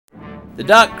The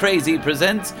Doc Crazy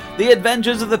presents The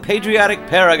Adventures of the Patriotic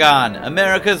Paragon,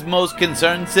 America's Most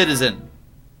Concerned Citizen.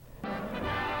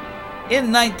 In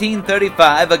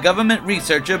 1935, a government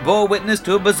researcher bore witness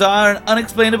to a bizarre and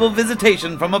unexplainable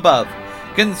visitation from above.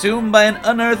 Consumed by an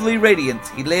unearthly radiance,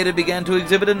 he later began to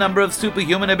exhibit a number of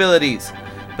superhuman abilities.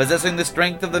 Possessing the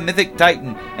strength of the mythic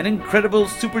Titan, an incredible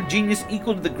super genius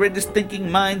equal to the greatest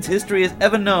thinking minds history has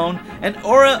ever known, an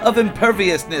aura of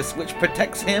imperviousness which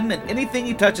protects him and anything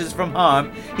he touches from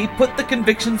harm, he put the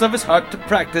convictions of his heart to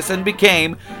practice and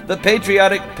became the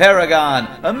Patriotic Paragon,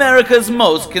 America's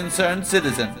most concerned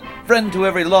citizen. Friend to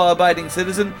every law-abiding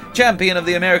citizen, champion of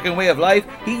the American way of life,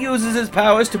 he uses his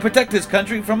powers to protect his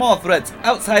country from all threats,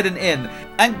 outside and in,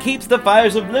 and keeps the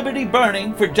fires of liberty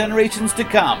burning for generations to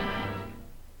come.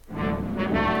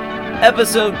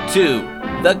 Episode 2,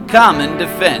 The Common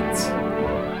Defense.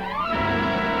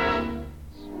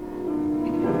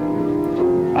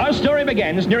 Our story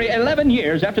begins nearly 11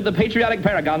 years after the Patriotic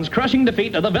Paragon's crushing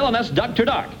defeat of the villainous Dr.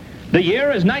 Dark. The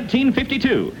year is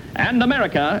 1952, and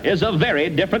America is a very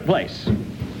different place.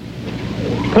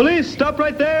 Police, stop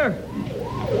right there!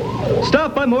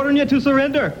 Stop, I'm ordering you to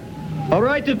surrender. All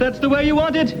right, if that's the way you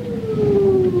want it.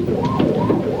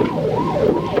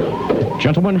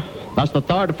 Gentlemen, that's the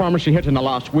third pharmacy hit in the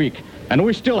last week, and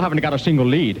we still haven't got a single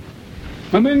lead.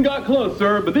 My men got close,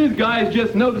 sir, but these guys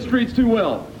just know the streets too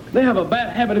well. They have a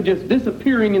bad habit of just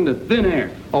disappearing into thin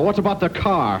air. Oh, what about the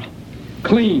car?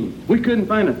 Clean. We couldn't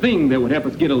find a thing that would help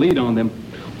us get a lead on them.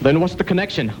 Then what's the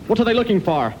connection? What are they looking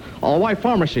for? Oh, why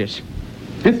pharmacies?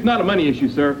 It's not a money issue,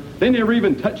 sir. They never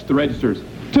even touched the registers.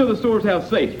 Two of the stores have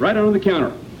safes right under the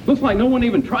counter. Looks like no one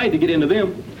even tried to get into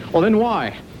them. Well, then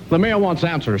why? The mayor wants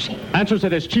answers. Answers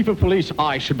that as chief of police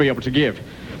I should be able to give.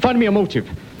 Find me a motive.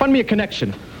 Find me a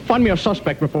connection. Find me a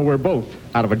suspect before we're both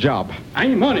out of a job.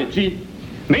 I'm on it, Chief.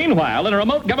 Meanwhile, in a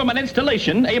remote government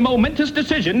installation, a momentous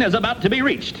decision is about to be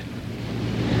reached.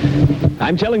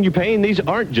 I'm telling you, Payne, these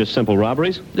aren't just simple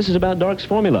robberies. This is about Dark's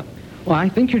formula. Well, I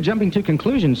think you're jumping to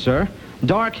conclusions, sir.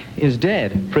 Dark is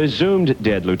dead. Presumed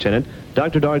dead, Lieutenant.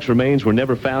 Dr. Dark's remains were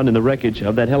never found in the wreckage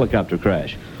of that helicopter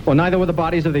crash. Well, neither were the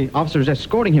bodies of the officers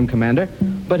escorting him, Commander.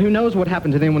 But who knows what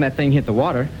happened to them when that thing hit the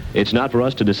water? It's not for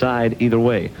us to decide either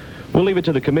way. We'll leave it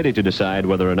to the committee to decide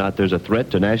whether or not there's a threat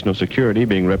to national security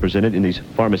being represented in these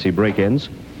pharmacy break-ins.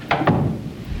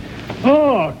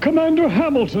 Ah, Commander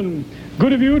Hamilton.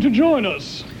 Good of you to join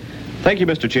us. Thank you,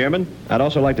 Mr. Chairman. I'd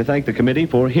also like to thank the committee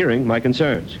for hearing my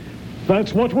concerns.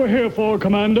 That's what we're here for,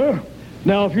 Commander.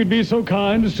 Now, if you'd be so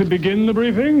kind as to begin the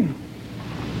briefing.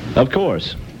 Of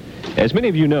course. As many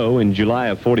of you know, in July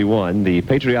of 41, the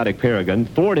Patriotic Paragon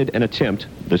thwarted an attempt,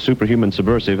 the superhuman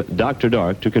subversive Dr.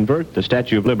 Dark, to convert the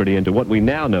Statue of Liberty into what we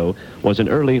now know was an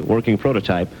early working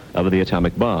prototype of the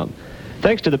atomic bomb.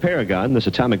 Thanks to the Paragon, this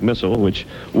atomic missile, which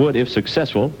would, if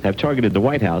successful, have targeted the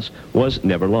White House, was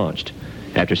never launched.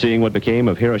 After seeing what became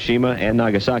of Hiroshima and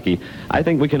Nagasaki, I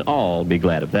think we can all be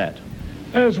glad of that.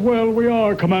 As well we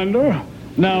are, Commander.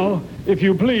 Now, if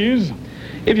you please.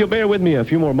 If you'll bear with me a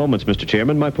few more moments, Mr.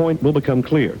 Chairman, my point will become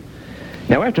clear.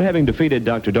 Now, after having defeated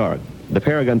Dr. Dark, the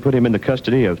Paragon put him in the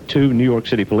custody of two New York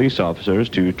City police officers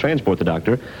to transport the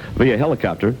doctor via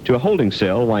helicopter to a holding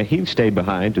cell while he stayed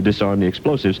behind to disarm the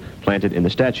explosives planted in the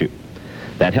statue.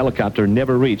 That helicopter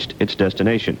never reached its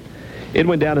destination. It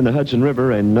went down in the Hudson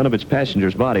River, and none of its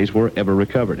passengers' bodies were ever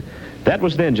recovered. That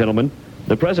was then, gentlemen.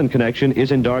 The present connection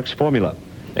is in Dark's formula,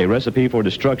 a recipe for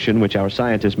destruction which our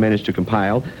scientists managed to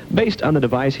compile based on the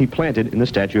device he planted in the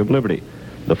Statue of Liberty.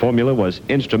 The formula was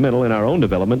instrumental in our own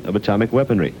development of atomic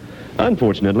weaponry.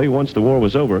 Unfortunately, once the war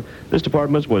was over, this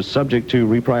department was subject to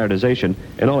reprioritization,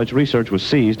 and all its research was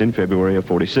seized in February of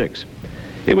 46.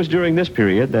 It was during this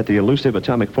period that the elusive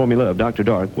atomic formula of Dr.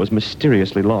 Dark was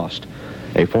mysteriously lost.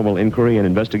 A formal inquiry and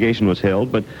investigation was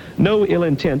held, but no ill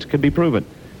intent could be proven.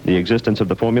 The existence of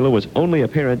the formula was only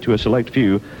apparent to a select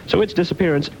few, so its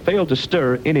disappearance failed to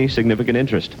stir any significant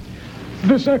interest.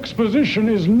 This exposition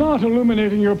is not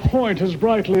illuminating your point as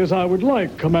brightly as I would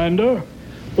like, Commander.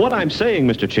 What I'm saying,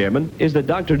 Mr. Chairman, is that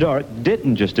Dr. Dark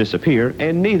didn't just disappear,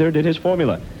 and neither did his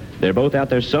formula. They're both out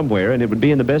there somewhere, and it would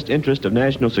be in the best interest of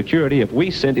national security if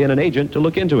we sent in an agent to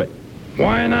look into it.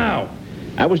 Why now?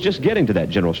 I was just getting to that,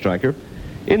 General Stryker.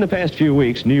 In the past few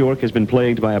weeks, New York has been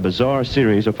plagued by a bizarre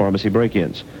series of pharmacy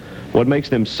break-ins. What makes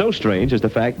them so strange is the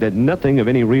fact that nothing of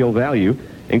any real value,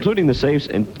 including the safes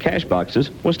and cash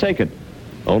boxes, was taken.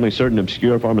 Only certain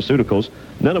obscure pharmaceuticals,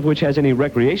 none of which has any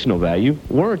recreational value,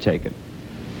 were taken.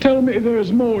 Tell me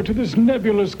there's more to this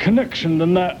nebulous connection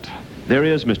than that. There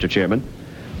is, Mr. Chairman.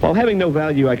 While having no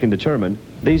value I can determine,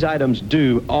 these items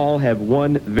do all have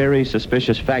one very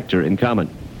suspicious factor in common.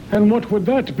 And what would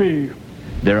that be?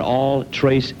 They're all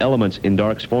trace elements in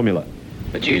Dark's formula.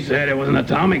 But you said it was an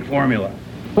atomic formula.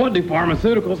 What do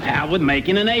pharmaceuticals have with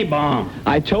making an A-bomb?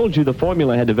 I told you the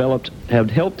formula had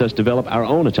helped us develop our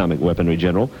own atomic weaponry,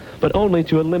 General, but only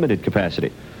to a limited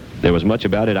capacity. There was much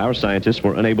about it our scientists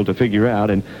were unable to figure out,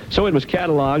 and so it was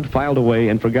cataloged, filed away,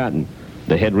 and forgotten.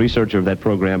 The head researcher of that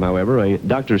program, however, a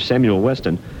Dr. Samuel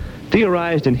Weston,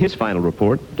 theorized in his final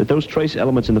report that those trace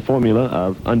elements in the formula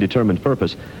of undetermined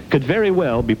purpose could very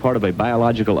well be part of a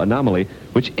biological anomaly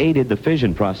which aided the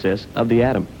fission process of the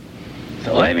atom.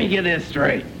 So let me get this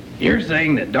straight. You're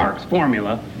saying that Dark's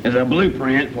formula is a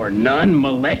blueprint for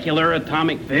non-molecular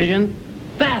atomic fission?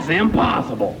 That's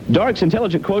impossible. Dark's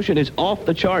intelligent quotient is off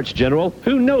the charts, General.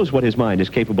 Who knows what his mind is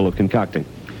capable of concocting?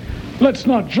 Let's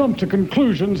not jump to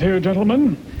conclusions here,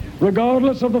 gentlemen.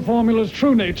 Regardless of the formula's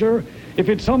true nature, if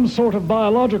it's some sort of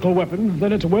biological weapon,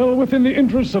 then it's well within the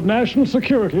interests of national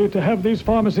security to have these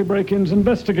pharmacy break-ins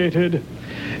investigated.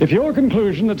 If your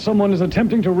conclusion that someone is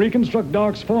attempting to reconstruct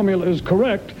Dark's formula is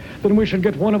correct, then we should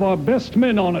get one of our best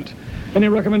men on it. Any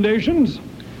recommendations?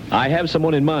 I have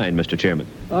someone in mind, Mr. Chairman.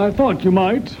 I thought you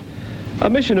might. A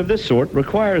mission of this sort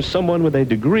requires someone with a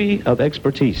degree of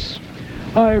expertise.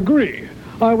 I agree.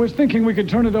 I was thinking we could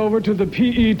turn it over to the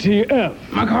PETF.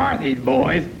 McCarthy's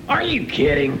boys? Are you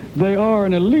kidding? They are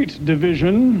an elite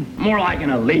division. More like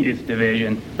an elitist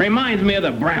division. Reminds me of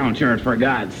the brown shirts, for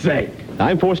God's sake.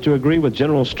 I'm forced to agree with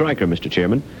General Stryker, Mr.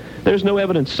 Chairman. There's no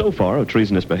evidence so far of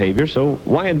treasonous behavior, so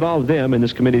why involve them in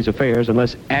this committee's affairs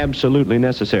unless absolutely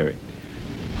necessary?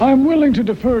 I'm willing to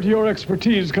defer to your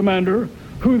expertise, Commander.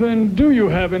 Who then do you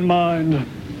have in mind?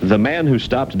 The man who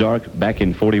stopped Dark back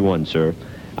in 41, sir.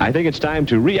 I think it's time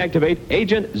to reactivate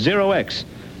Agent 0X,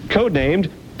 codenamed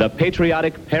the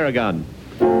Patriotic Paragon.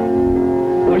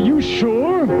 Are you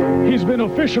sure? He's been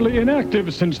officially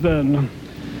inactive since then.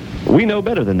 We know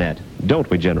better than that, don't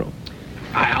we, General?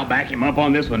 I'll back him up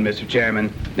on this one, Mr.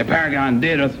 Chairman. The Paragon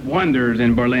did us wonders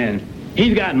in Berlin.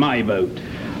 He's got my vote.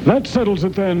 That settles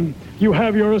it then. You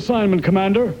have your assignment,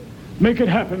 Commander. Make it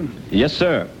happen. Yes,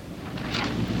 sir.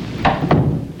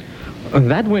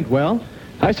 That went well.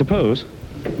 I suppose.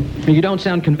 You don't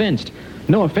sound convinced.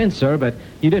 No offense, sir, but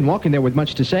you didn't walk in there with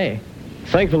much to say.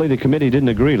 Thankfully, the committee didn't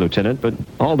agree, Lieutenant, but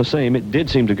all the same, it did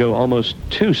seem to go almost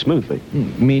too smoothly.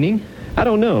 Meaning? I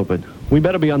don't know, but we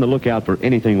better be on the lookout for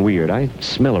anything weird. I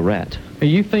smell a rat.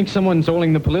 You think someone's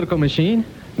oiling the political machine?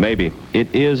 Maybe.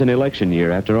 It is an election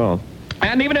year, after all.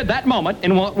 And even at that moment,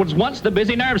 in what was once the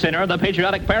busy nerve center of the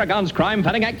Patriotic Paragon's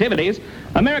crime-fighting activities,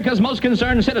 America's most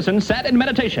concerned citizen sat in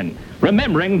meditation,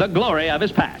 remembering the glory of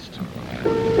his past.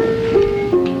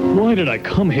 Why did I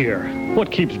come here?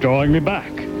 What keeps drawing me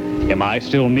back? Am I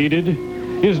still needed?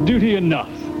 Is duty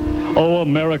enough? Oh,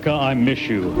 America, I miss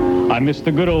you. I miss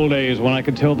the good old days when I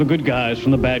could tell the good guys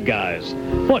from the bad guys.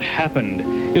 What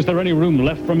happened? Is there any room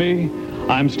left for me?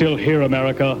 I'm still here,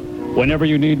 America. Whenever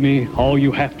you need me, all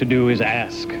you have to do is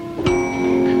ask.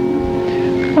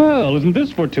 Well, isn't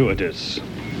this fortuitous?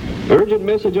 Urgent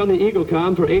message on the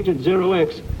EagleCom for Agent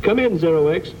 0X. Come in,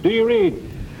 0X. Do you read?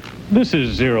 This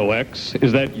is 0X.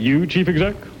 Is that you, Chief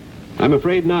Exec? I'm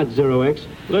afraid not, 0X.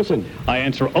 Listen. I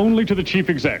answer only to the Chief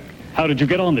Exec. How did you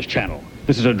get on this channel?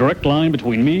 This is a direct line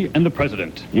between me and the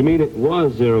President. You mean it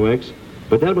was 0X?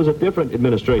 But that was a different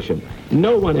administration.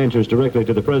 No one answers directly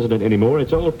to the President anymore.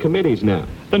 It's all committees now.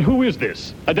 Then who is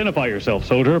this? Identify yourself,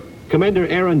 soldier. Commander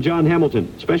Aaron John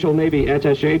Hamilton, Special Navy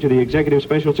Attaché to the Executive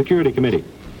Special Security Committee.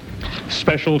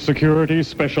 Special Security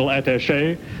Special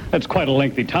Attaché? That's quite a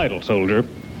lengthy title, soldier.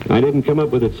 I didn't come up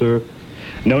with it, sir.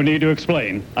 No need to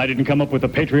explain. I didn't come up with the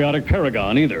Patriotic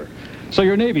Paragon either. So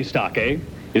you're Navy stock, eh?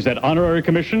 Is that honorary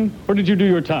commission, or did you do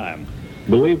your time?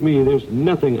 Believe me, there's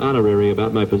nothing honorary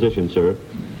about my position, sir.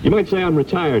 You might say I'm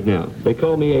retired now. They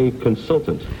call me a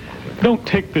consultant. Don't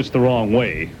take this the wrong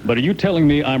way, but are you telling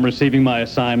me I'm receiving my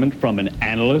assignment from an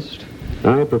analyst?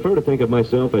 I prefer to think of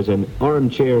myself as an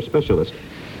armchair specialist.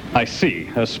 I see.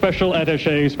 A special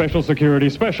attaché, special security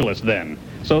specialist, then.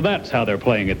 So that's how they're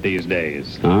playing it these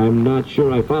days. I'm not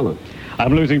sure I follow.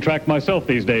 I'm losing track myself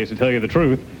these days, to tell you the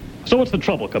truth. So what's the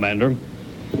trouble, Commander?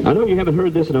 I know you haven't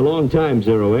heard this in a long time,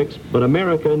 0X, but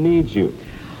America needs you.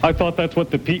 I thought that's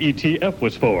what the PETF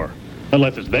was for.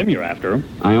 Unless it's them you're after.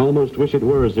 I almost wish it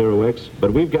were, 0X,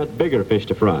 but we've got bigger fish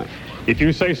to fry. If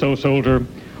you say so, soldier.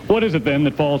 What is it, then,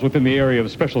 that falls within the area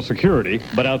of special security,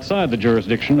 but outside the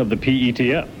jurisdiction of the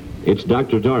PETF? It's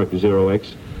Dr. Dark,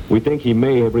 0X. We think he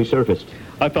may have resurfaced.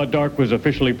 I thought Dark was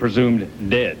officially presumed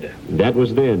dead. That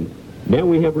was then. Now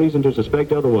we have reason to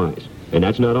suspect otherwise. And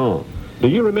that's not all. Do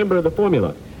you remember the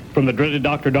formula? From the dreaded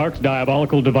Dr. Dark's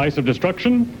diabolical device of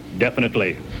destruction?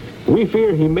 Definitely. We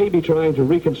fear he may be trying to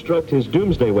reconstruct his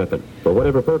doomsday weapon. For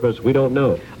whatever purpose, we don't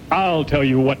know. I'll tell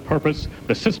you what purpose.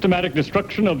 The systematic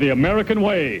destruction of the American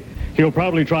way. He'll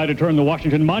probably try to turn the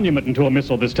Washington Monument into a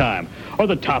missile this time, or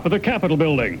the top of the Capitol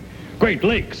building. Great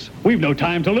Lakes, we've no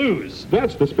time to lose.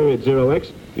 That's the spirit, Zero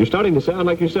X. You're starting to sound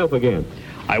like yourself again.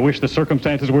 I wish the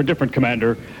circumstances were different,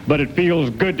 Commander, but it feels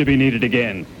good to be needed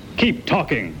again. Keep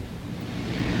talking.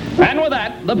 And with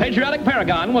that, the Patriotic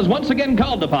Paragon was once again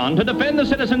called upon to defend the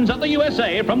citizens of the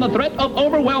USA from the threat of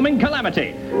overwhelming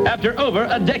calamity after over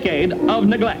a decade of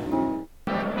neglect.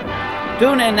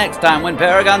 Tune in next time when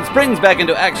Paragon springs back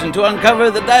into action to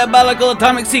uncover the diabolical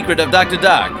atomic secret of Dr.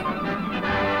 Dark.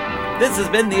 This has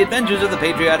been The Adventures of the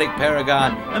Patriotic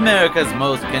Paragon, America's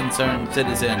Most Concerned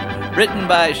Citizen, written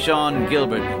by Sean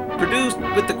Gilbert, produced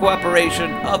with the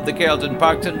cooperation of the Carrollton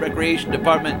Parks and Recreation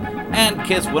Department and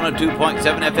KISS 102.7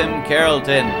 FM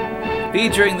Carrollton,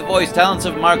 featuring the voice talents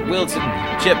of Mark Wilson,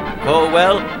 Chip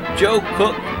Colwell, Joe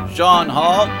Cook, Sean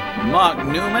Hall, Mark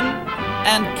Newman,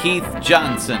 and Keith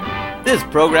Johnson. This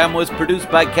program was produced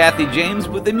by Kathy James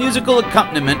with the musical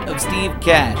accompaniment of Steve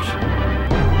Cash.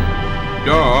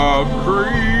 Dog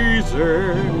crazy,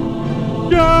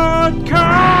 dog